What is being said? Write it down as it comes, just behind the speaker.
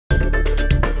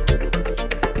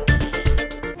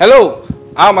Hello,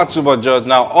 I'm Atubo George.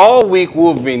 Now, all week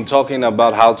we've been talking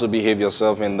about how to behave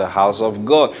yourself in the house of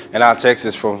God. And our text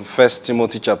is from 1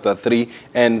 Timothy chapter 3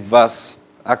 and verse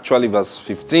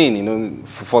 15,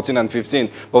 14 and 15.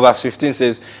 But verse 15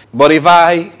 says, "But if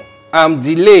I am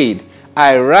delayed,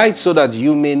 I write so that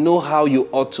you may know how you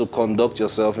ought to conduct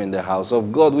yourself in the house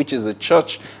of God, which is the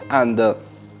church and the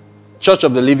church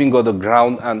of the living God, the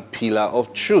ground and pillar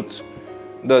of truth."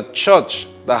 The church,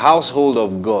 the household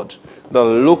of God, the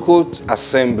local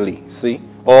assembly, see?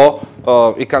 Or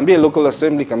it can be a local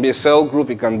assembly, it can be a cell group,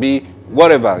 it can be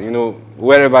whatever,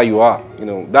 wherever you are,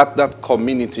 that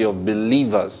community of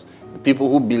believers, people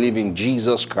who believe in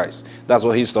Jesus Christ. That's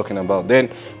what he's talking about. Then,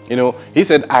 he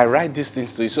said, "I write these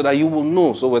things to you so that you will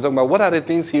know." So we're talking about what are the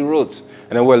things he wrote.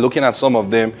 And then we're looking at some of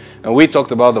them. And we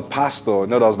talked about the pastor,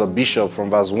 that was the bishop from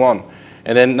verse 1.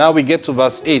 And then now we get to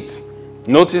verse 8.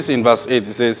 Notice in verse 8,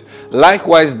 it says,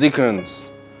 "Likewise deacons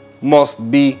must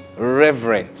be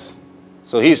reverent."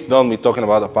 So he's done with talking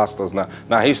about the pastors now.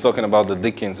 Now he's talking about the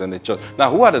deacons in the church. Now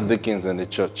who are the deacons in the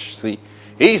church? See,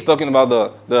 he's talking about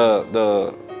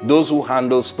those who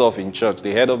handle stuff in church.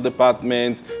 The head of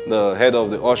department, the head of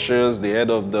the ushers, the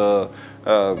head of the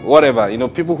whatever.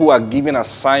 People who are given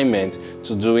assignment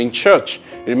to do in church.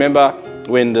 Remember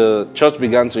when the church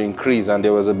began to increase and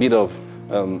there was a bit of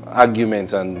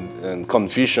argument and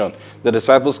confusion, the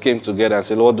disciples came together and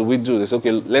said, "What do we do?" They said,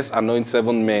 "Okay, let's anoint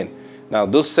 7 men. Now,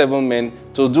 those 7 men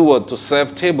to do what? To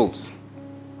serve tables."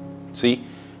 See?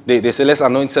 They say, "Let's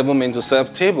anoint 7 men to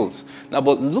serve tables." Now,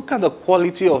 but look at the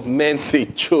quality of men they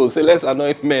chose. Say, let's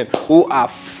anoint men who are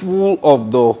full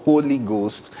of the Holy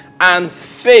Ghost and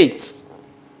faith.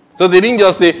 So they didn't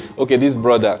just say, "Okay, this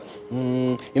brother,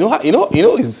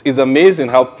 it's amazing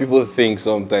how people think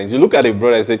sometimes. You look at a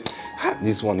brother and say,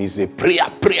 this one is a prayer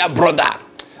brother.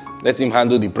 Let him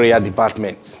handle the prayer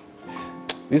department.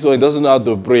 This one doesn't know how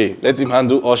to pray. Let him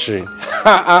handle ushering."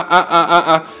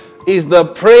 It's the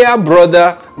prayer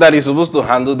brother that is supposed to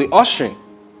handle the ushering.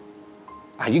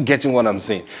 Are you getting what I'm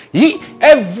saying?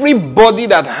 Everybody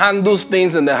that handles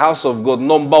things in the house of God,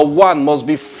 number one, must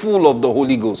be full of the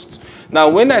Holy Ghost. Now,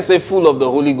 when I say full of the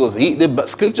Holy Ghost, the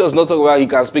scripture is not talking about he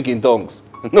can speak in tongues.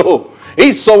 No.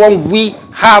 He's someone we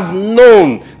have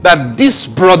known that this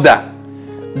brother,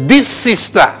 this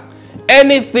sister,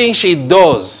 anything she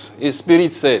does, is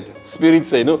Spirit said. Spirit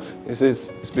said. No, it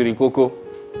says Spirit Coco.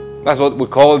 That's what we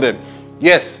call them.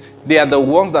 Yes, they are the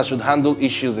ones that should handle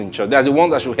issues in church. They are the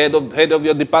ones that should head of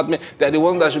your department. They are the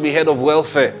ones that should be head of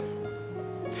welfare.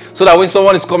 So that when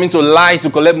someone is coming to lie to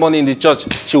collect money in the church,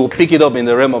 she will pick it up in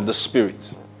the realm of the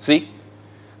Spirit. See?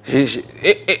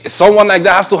 Someone like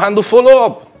that has to handle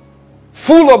follow-up.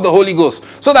 Full of the Holy Ghost.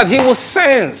 So that he will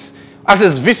sense, as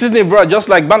he's visiting brother, just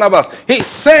like Barnabas, he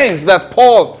sensed that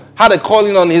Paul had a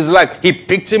calling on his life. He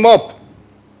picked him up.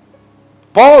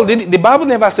 The Bible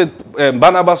never said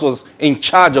Barnabas was in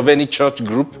charge of any church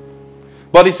group.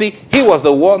 But you see, he was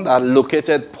the one that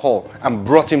located Paul and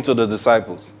brought him to the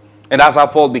disciples. And that's how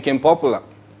Paul became popular.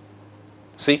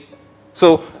 See?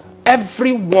 So,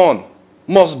 everyone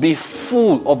must be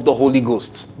full of the Holy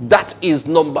Ghost. That is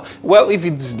well, if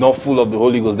it is not full of the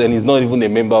Holy Ghost, then he's not even a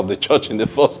member of the church in the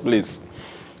first place.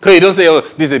 Because you don't say, "Oh,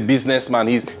 this is a businessman.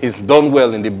 He's done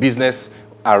well in the business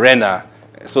arena.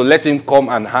 So let him come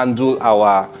and handle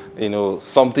our,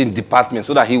 something department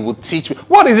so that he will teach me."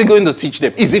 What is he going to teach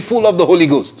them? Is he full of the Holy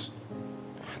Ghost?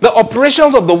 The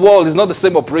operations of the world is not the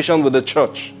same operation with the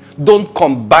church. Don't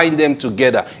combine them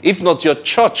together. If not, your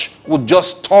church would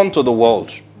just turn to the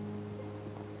world.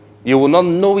 You will not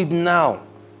know it now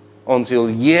until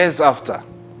years after.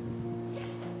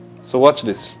 So watch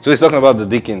this. So he's talking about the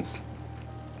deacons.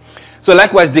 So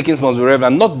likewise, deacons must be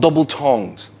reverent, not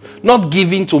double-tongued, not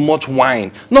giving too much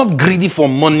wine, not greedy for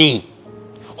money,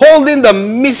 holding the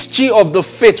mystery of the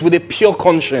faith with a pure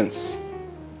conscience.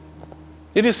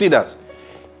 Did you see that?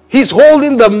 He's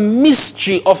holding the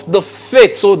mystery of the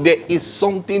faith. So there is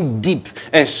something deep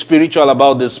and spiritual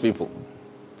about these people.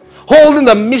 Holding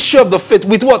the mystery of the faith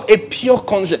with what? A pure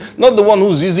conscience. Not the one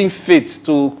who's using faith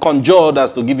to conjure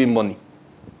others to give him money.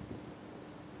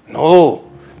 No.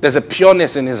 There's a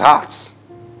pureness in his heart.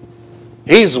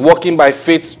 He's walking by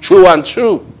faith true and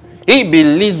true. He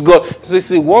believes God. So you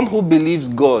see, one who believes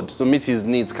God to meet his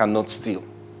needs cannot steal.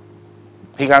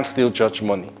 He can't steal church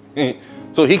money.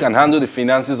 So he can handle the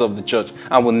finances of the church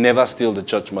and will never steal the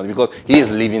church money because he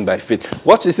is living by faith.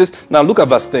 Watch this. Now look at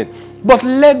verse 10. "But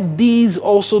let these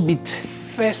also be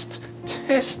first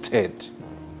tested."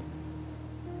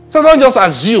 So don't just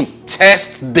assume.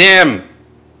 Test them.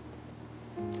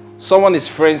 Someone is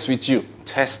friends with you.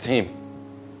 Test him.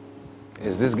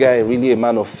 Is this guy really a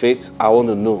man of faith? I want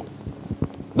to know.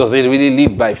 Does he really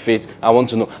live by faith? I want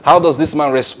to know. How does this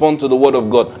man respond to the word of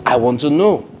God? I want to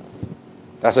know.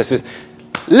 That's why it says,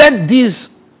 let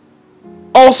these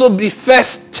also be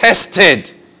first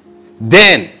tested.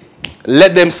 Then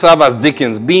let them serve as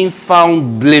deacons, being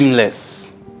found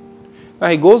blameless. Now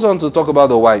he goes on to talk about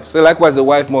the wife. Say, likewise, the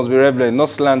wife must be reverent, not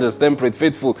slanderous, temperate,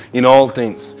 faithful in all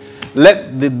things.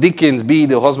 Let the deacons be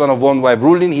the husband of one wife,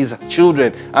 ruling his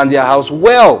children and their house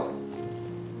well.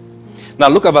 Now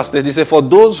look at verse 30. He says, for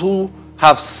those who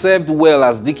have served well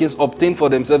as deacons obtain for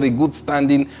themselves a good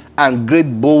standing and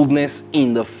great boldness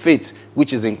in the faith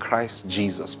which is in Christ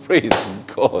Jesus. Praise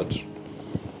God.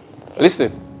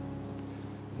 Listen,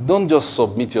 don't just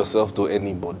submit yourself to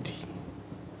anybody.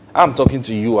 I'm talking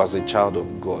to you as a child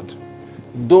of God.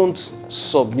 Don't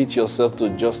submit yourself to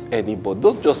just anybody.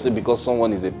 Don't just say because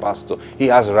someone is a pastor, he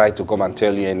has a right to come and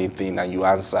tell you anything and you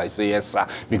answer. I say, yes, sir,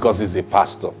 because he's a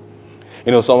pastor.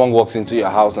 You know, someone walks into your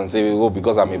house and say, oh,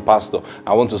 because I'm a pastor,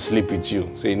 I want to sleep with you.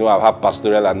 So, you know, I have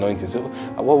pastoral anointing. So,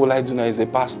 what will I do now? He's a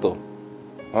pastor.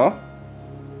 Huh?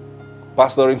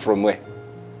 Pastoring from where?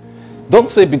 Don't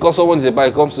say because someone is a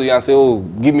pastor, comes to you and say, oh,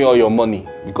 give me all your money.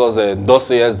 Because thus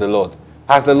says the Lord.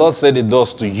 Has the Lord said it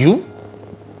does to you?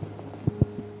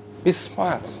 Be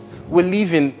smart. We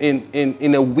live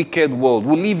in a wicked world.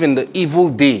 We live in the evil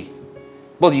day.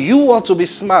 But you ought to be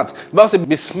smart. The Bible says,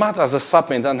 be smart as a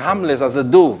serpent and harmless as a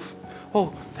dove.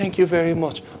 Oh, thank you very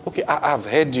much. Okay, I've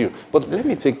heard you. But let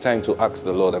me take time to ask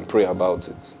the Lord and pray about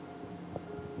it.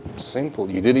 Simple.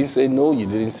 You didn't say no. You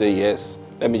didn't say yes.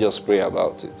 Let me just pray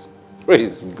about it.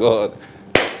 Praise God.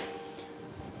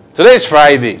 Today is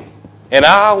Friday. And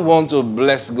I want to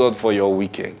bless God for your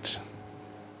weekend.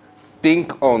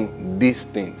 Think on these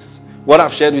things. What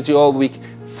I've shared with you all week,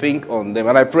 think on them.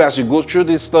 And I pray as you go through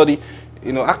this study,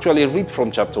 you know, actually read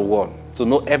from chapter 1 to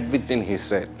know everything he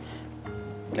said.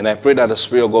 And I pray that the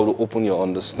Spirit of God will open your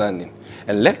understanding.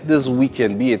 And let this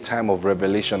weekend be a time of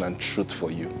revelation and truth for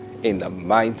you. In the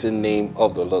mighty name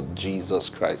of the Lord Jesus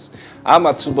Christ. I'm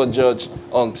Atuba George.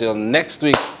 Until next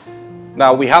week.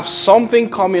 Now, we have something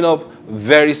coming up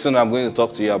very soon. I'm going to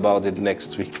talk to you about it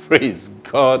next week. Praise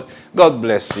God. God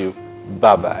bless you.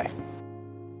 Bye-bye.